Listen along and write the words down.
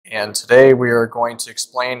and today we are going to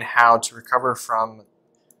explain how to recover from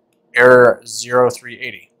error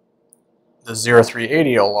 0380. The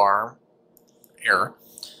 0380 alarm error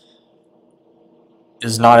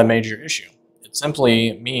is not a major issue. It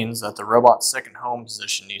simply means that the robot's second home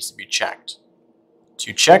position needs to be checked.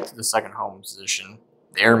 To check the second home position,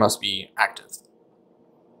 the error must be active.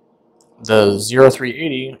 The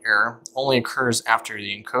 0380 error only occurs after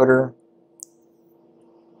the encoder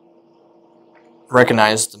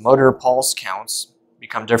recognizes the motor pulse counts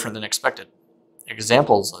become different than expected.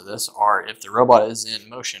 Examples of this are if the robot is in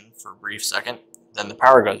motion for a brief second, then the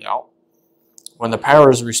power goes out. When the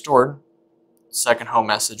power is restored, the second home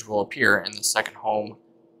message will appear and the second home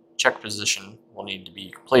check position will need to be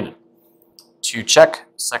completed. To check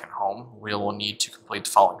second home, we will need to complete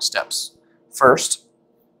the following steps. First,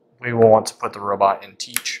 we will want to put the robot in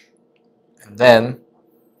teach, and then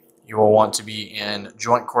you will want to be in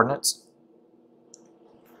joint coordinates.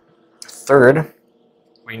 Third,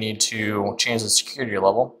 we need to change the security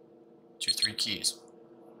level to 3 keys.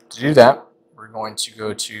 To do that, we're going to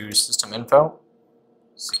go to System Info,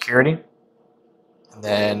 Security, and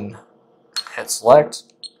then hit Select,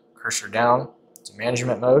 cursor down to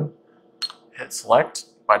Management Mode, hit Select.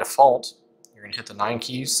 By default, you're going to hit the 9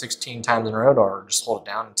 keys 16 times in a row, or just hold it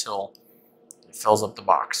down until it fills up the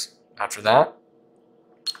box. After that,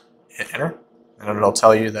 hit Enter, and it'll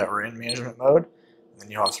tell you that we're in management mode, and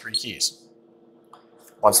then you'll have 3 keys.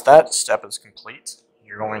 Once that step is complete,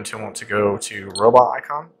 you're going to want to go to Robot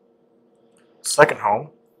Icon, Second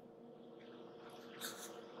Home,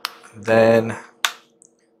 then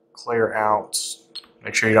clear out,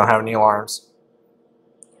 make sure you don't have any alarms,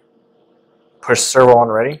 push Servo On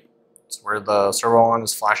Ready. It's where the servo on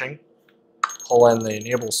is flashing. Pull in the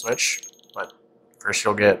enable switch, but first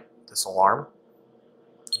you'll get this alarm.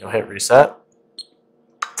 You'll hit reset,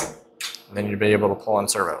 and then you'll be able to pull in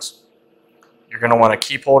servos. You're going to want to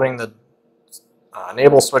keep holding the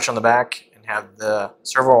enable switch on the back and have the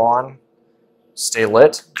servo on stay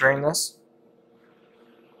lit during this.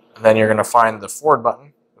 And then you're going to find the forward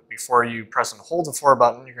button. But before you press and hold the forward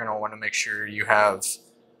button, you're going to want to make sure you have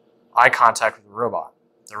eye contact with the robot.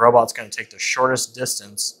 The robot's going to take the shortest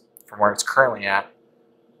distance from where it's currently at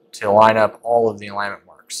to line up all of the alignment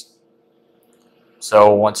marks.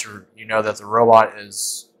 So once you know that the robot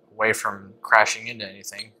is away from crashing into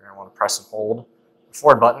anything, you're going to want to press and hold the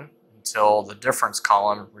forward button until the difference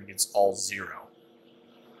column reads all 0.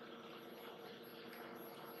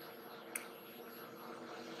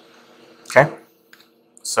 Okay,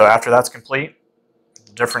 so after that's complete,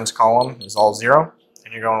 the difference column is all 0,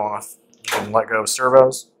 and you're going to want to you can let go of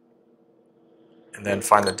servos, and then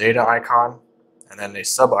find the data icon, and then a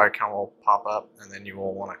sub icon will pop up, and then you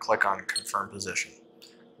will want to click on confirm position.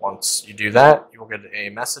 Once you do that, you will get a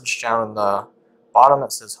message down in the bottom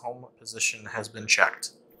that says home position has been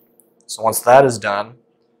checked. So once that is done,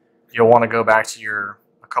 you'll want to go back to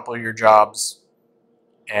a couple of your jobs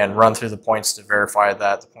and run through the points to verify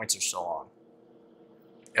that the points are still on.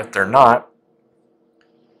 If they're not,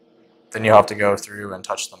 then you'll have to go through and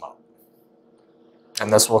touch them up.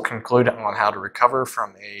 And this will conclude on how to recover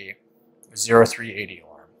from a 0380 alarm.